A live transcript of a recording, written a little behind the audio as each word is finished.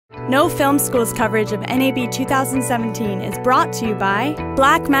No Film School's coverage of NAB 2017 is brought to you by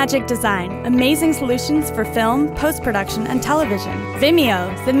Blackmagic Design, amazing solutions for film, post-production, and television.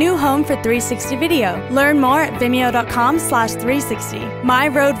 Vimeo, the new home for 360 video. Learn more at vimeo.com/360. My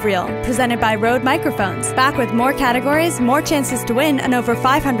Rode Reel, presented by Rode Microphones. Back with more categories, more chances to win, and over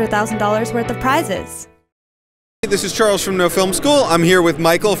 $500,000 worth of prizes. This is Charles from No Film School. I'm here with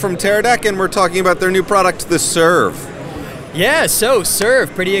Michael from Teradek, and we're talking about their new product, the Serv. Yeah, so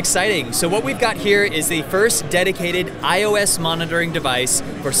Serv, pretty exciting. So what we've got here is the first dedicated iOS monitoring device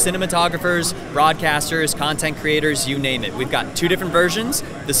for cinematographers, broadcasters, content creators, you name it. We've got two different versions,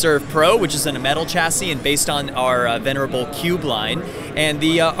 the Serv Pro, which is in a metal chassis and based on our venerable Cube line, and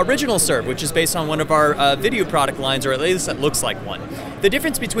the original Serv, which is based on one of our video product lines, or at least it looks like one. The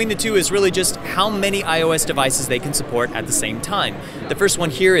difference between the two is really just how many iOS devices they can support at the same time. The first one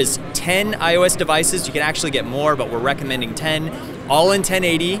here is 10 iOS devices. You can actually get more, but we're recommending 10, all in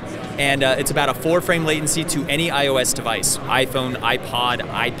 1080, and it's about a 4-frame latency to any iOS device, iPhone, iPod,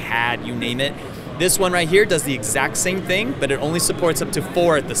 iPad, you name it. This one right here does the exact same thing, but it only supports up to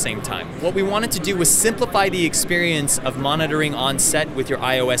 4 at the same time. What we wanted to do was simplify the experience of monitoring on set with your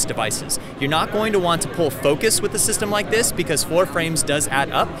iOS devices. You're not going to want to pull focus with a system like this because 4 frames does add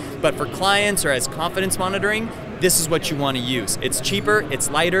up, but for clients or as confidence monitoring, this is what you want to use. It's cheaper, it's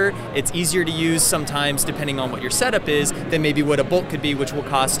lighter, it's easier to use sometimes depending on what your setup is than maybe what a Bolt could be, which will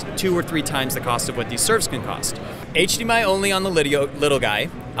cost 2 or 3 times the cost of what these Servs can cost. HDMI only on the little guy.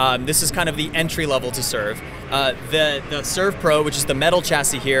 This is kind of the entry level to Serv. The Serv Pro, which is the metal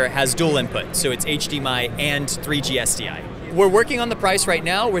chassis here, has dual input, so it's HDMI and 3G SDI. We're working on the price right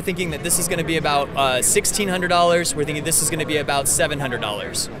now. We're thinking that this is going to be about $1,600. We're thinking this is going to be about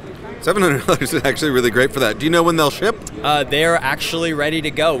 $700. $700 is actually really great for that. Do you know when they'll ship? They're actually ready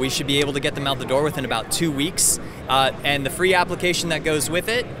to go. We should be able to get them out the door within about 2 weeks. And the free application that goes with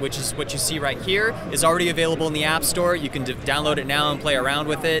it, which is what you see right here, is already available in the App Store. You can download it now and play around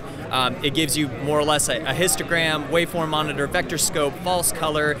with it. It gives you more or less a histogram, waveform monitor, vector scope, false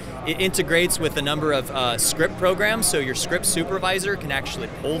color. It integrates with a number of script programs, so your script supervisor can actually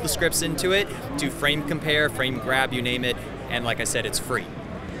pull the scripts into it, do frame compare, frame grab, you name it. And like I said, it's free.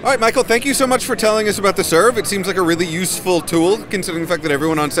 All right, Michael, thank you so much for telling us about the Serv. It seems like a really useful tool, considering the fact that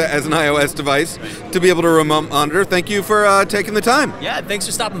everyone on set has an iOS device to be able to remote monitor. Thank you for taking the time. Yeah, thanks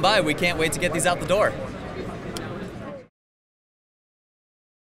for stopping by. We can't wait to get these out the door.